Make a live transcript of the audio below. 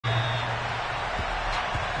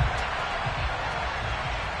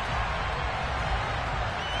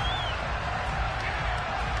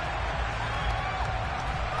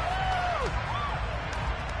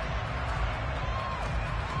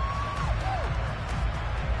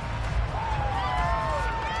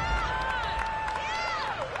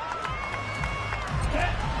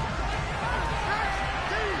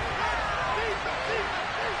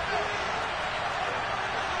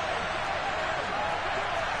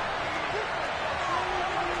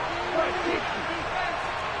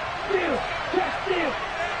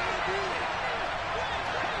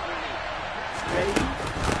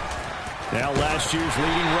last year's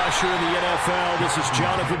leading rusher in the NFL. This is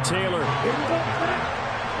Jonathan Taylor.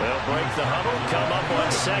 They'll break the huddle, come up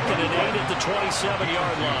on 2nd and 8 at the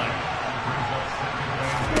 27-yard line.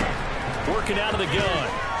 Working out of the gun.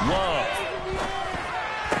 Love.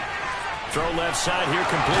 Throw left side here,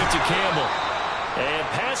 complete to Campbell. And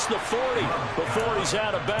past the 40 before he's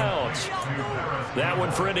out of bounds. That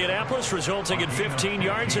one for Indianapolis, resulting in 15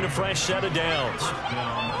 yards and a fresh set of downs.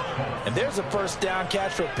 And there's a first down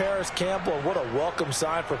catch for Paris Campbell. What a welcome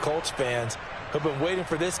sign for Colts fans who've been waiting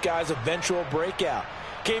for this guy's eventual breakout.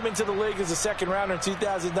 Came into the league as a second rounder in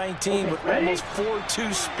 2019 with almost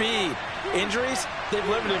 4.2 speed. Injuries, they've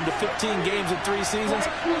limited him to 15 games in 3 seasons,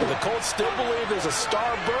 but the Colts still believe there's a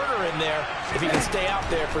star burner in there if he can stay out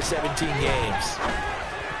there for 17 games.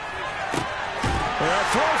 A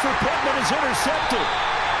throw for Pittman is intercepted.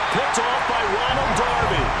 Picked off by Ronald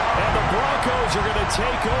Darby. And the Broncos are going to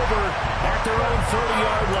take over at their own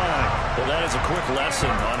 30-yard line. Well, that is a quick lesson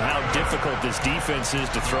on how difficult this defense is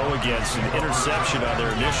to throw against. An interception on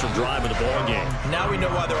their initial drive of the ballgame. Now we know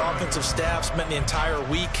why their offensive staff spent the entire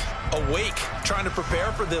week awake trying to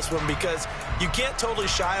prepare for this one, because you can't totally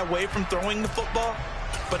shy away from throwing the football.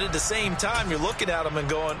 But at the same time, you're looking at them and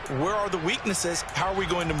going, where are the weaknesses? How are we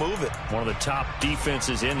going to move it? One of the top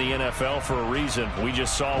defenses in the NFL for a reason. We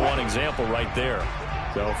just saw one example right there.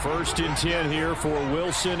 So 1st and 10 here for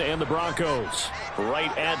Wilson and the Broncos.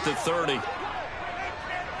 Right at the 30.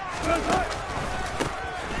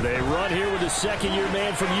 They run here with a second-year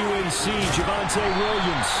man from UNC, Javonte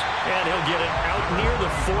Williams. And he'll get it out near the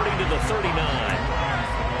 40 to the 39.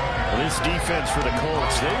 This defense for the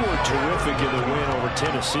Colts, they were terrific in the win over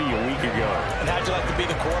Tennessee a week ago. And how'd you like to be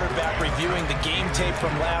the quarterback reviewing the game tape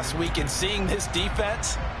from last week and seeing this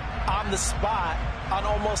defense on the spot on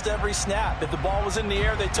almost every snap? If the ball was in the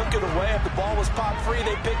air, they took it away. If the ball was pop free,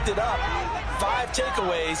 they picked it up. 5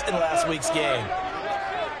 takeaways in last week's game.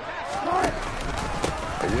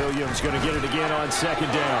 Williams going to get it again on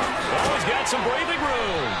 2nd down. Oh, he's got some breathing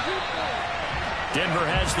room. Denver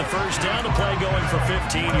has the first down, the play going for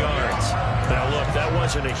 15 yards. Now, look, that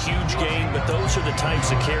wasn't a huge gain, but those are the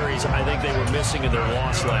types of carries I think they were missing in their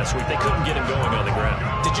loss last week. They couldn't get him going on the ground.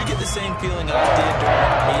 Did you get the same feeling I did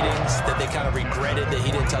during meetings, that they kind of regretted that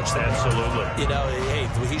he didn't touch them? Absolutely. You know, hey,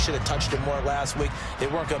 he should have touched him more last week.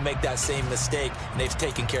 They weren't going to make that same mistake, and they've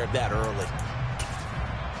taken care of that early.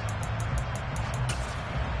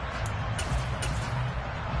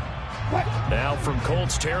 Now from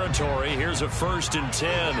Colts territory, here's a 1st and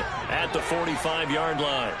 10 at the 45-yard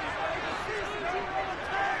line.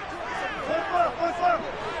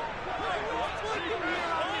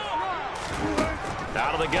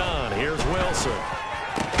 Out of the gun, here's Wilson.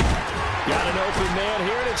 Got an open man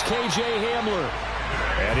here, and it's K.J. Hamler.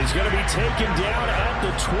 And he's going to be taken down at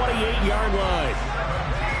the 28-yard line.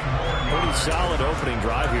 Pretty solid opening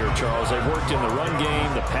drive here, Charles. They've worked in the run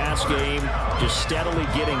game, the pass game, just steadily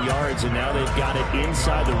getting yards, and now they've got it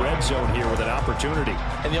inside the red zone here with an opportunity.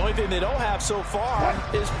 And the only thing they don't have so far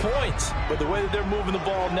is points. But the way that they're moving the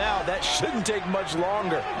ball now, that shouldn't take much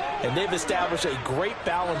longer. And they've established a great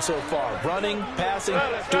balance so far. Running, passing,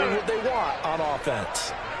 doing what they want on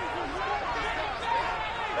offense.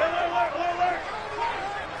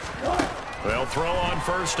 They'll throw on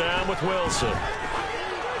 1st down with Wilson.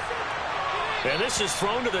 And this is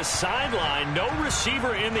thrown to the sideline. No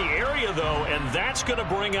receiver in the area, though, and that's going to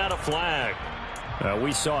bring out a flag.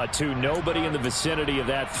 We saw it, too. Nobody in the vicinity of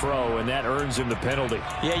that throw, and that earns him the penalty.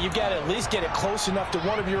 Yeah, you've got to at least get it close enough to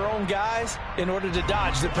one of your own guys in order to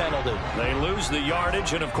dodge the penalty. They lose the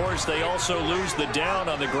yardage, and, of course, they also lose the down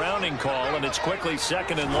on the grounding call, and it's quickly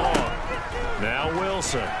 2nd and long. Now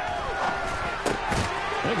Wilson.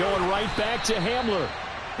 They're going right back to Hamler.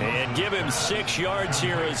 And give him 6 yards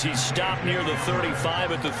here as he stopped near the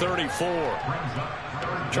 35 at the 34.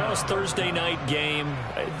 Charles, Thursday night game,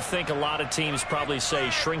 I think a lot of teams probably say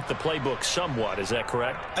shrink the playbook somewhat. Is that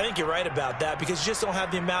correct? I think you're right about that, because you just don't have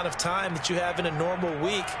the amount of time that you have in a normal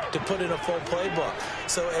week to put in a full playbook.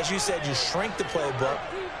 So, as you said, you shrink the playbook,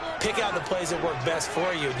 pick out the plays that work best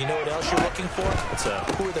for you. You know what else you're looking for?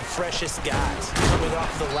 Who are the freshest guys coming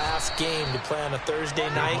off the last game to play on a Thursday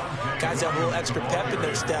night? Guys have a little extra pep in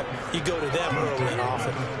their step. You go to them early and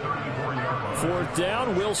often. 4th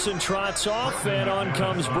down, Wilson trots off, and on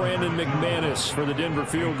comes Brandon McManus for the Denver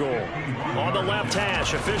field goal. On the left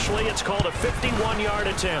hash, officially it's called a 51-yard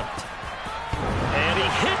attempt. And he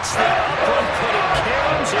hits the upright, but it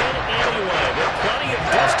carries in anyway. With plenty of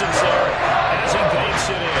distance there as he banks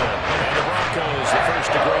it in. And the Broncos, the first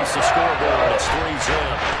to grace the scoreboard, it's 3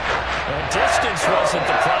 zip. And distance wasn't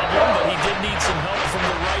the problem, but he did need some help from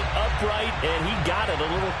the right up upright, and he got it.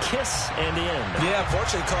 A little kiss and in. Yeah,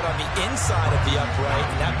 fortunately caught on the inside of the upright,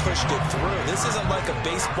 and that pushed it through. This isn't like a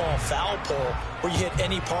baseball foul pole where you hit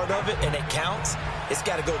any part of it and it counts. It's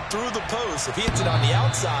got to go through the post. If he hits it on the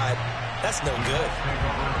outside, that's no good.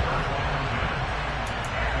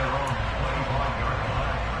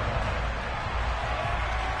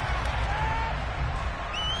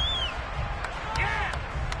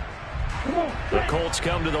 The Colts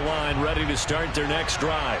come to the line ready to start their next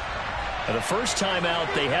drive. And the first time out,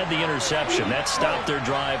 they had the interception. That stopped their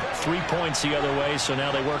drive 3 points the other way, so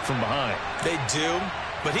now they work from behind. They do,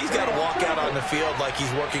 but he's got to walk out on the field like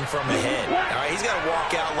he's working from ahead. All right, he's got to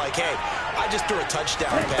walk out like, hey, I just threw a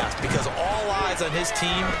touchdown pass, because all eyes on his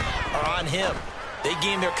team are on him. They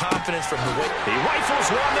gain their confidence from the way he rifles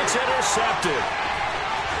one that's intercepted.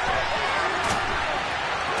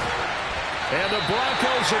 And the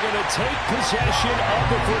Broncos are going to take possession of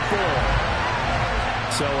the football.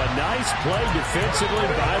 So a nice play defensively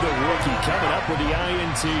by the rookie, coming up with the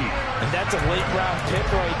INT. And that's a late-round pick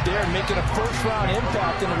right there, making a first-round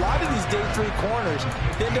impact. And a lot of these day 3 corners,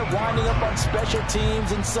 they end up winding up on special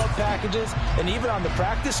teams and sub-packages and even on the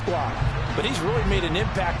practice squad. But he's really made an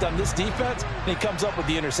impact on this defense, and he comes up with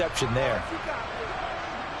the interception there.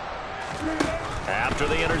 After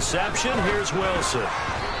the interception, here's Wilson.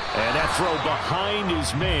 And that throw behind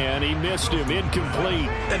his man, he missed him, incomplete.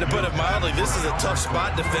 And to put it mildly, this is a tough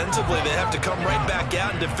spot defensively. They have to come right back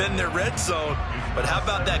out and defend their red zone. But how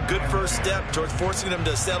about that good first step towards forcing them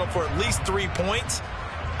to settle for at least 3 points?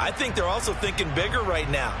 I think they're also thinking bigger right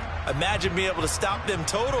now. Imagine being able to stop them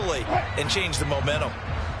totally and change the momentum.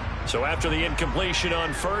 So after the incompletion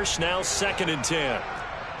on first, now 2nd and 10.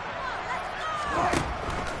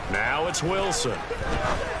 Now it's Wilson.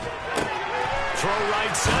 Throw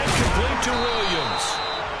right side, complete to Williams.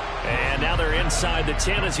 And now they're inside the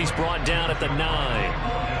 10 as he's brought down at the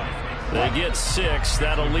 9. They get 6.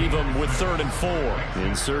 That'll leave them with 3rd and 4.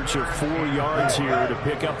 In search of 4 yards here to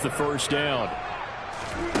pick up the first down.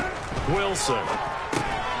 Wilson.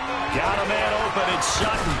 Got a man open. It's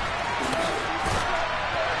Sutton.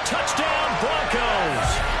 Touchdown, Broncos.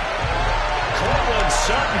 Cortland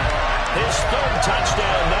Sutton. His 3rd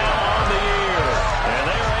touchdown now on the year. And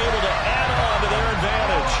they are able to add on to their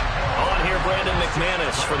advantage. On here, Brandon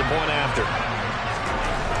McManus for the point after.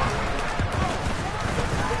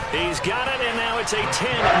 He's got it, and now it's a 10-0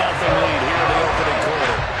 lead here in the opening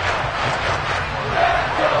quarter.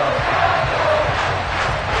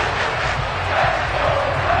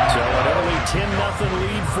 So an early 10-0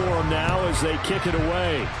 lead for them now as they kick it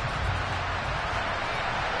away.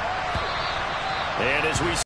 And as we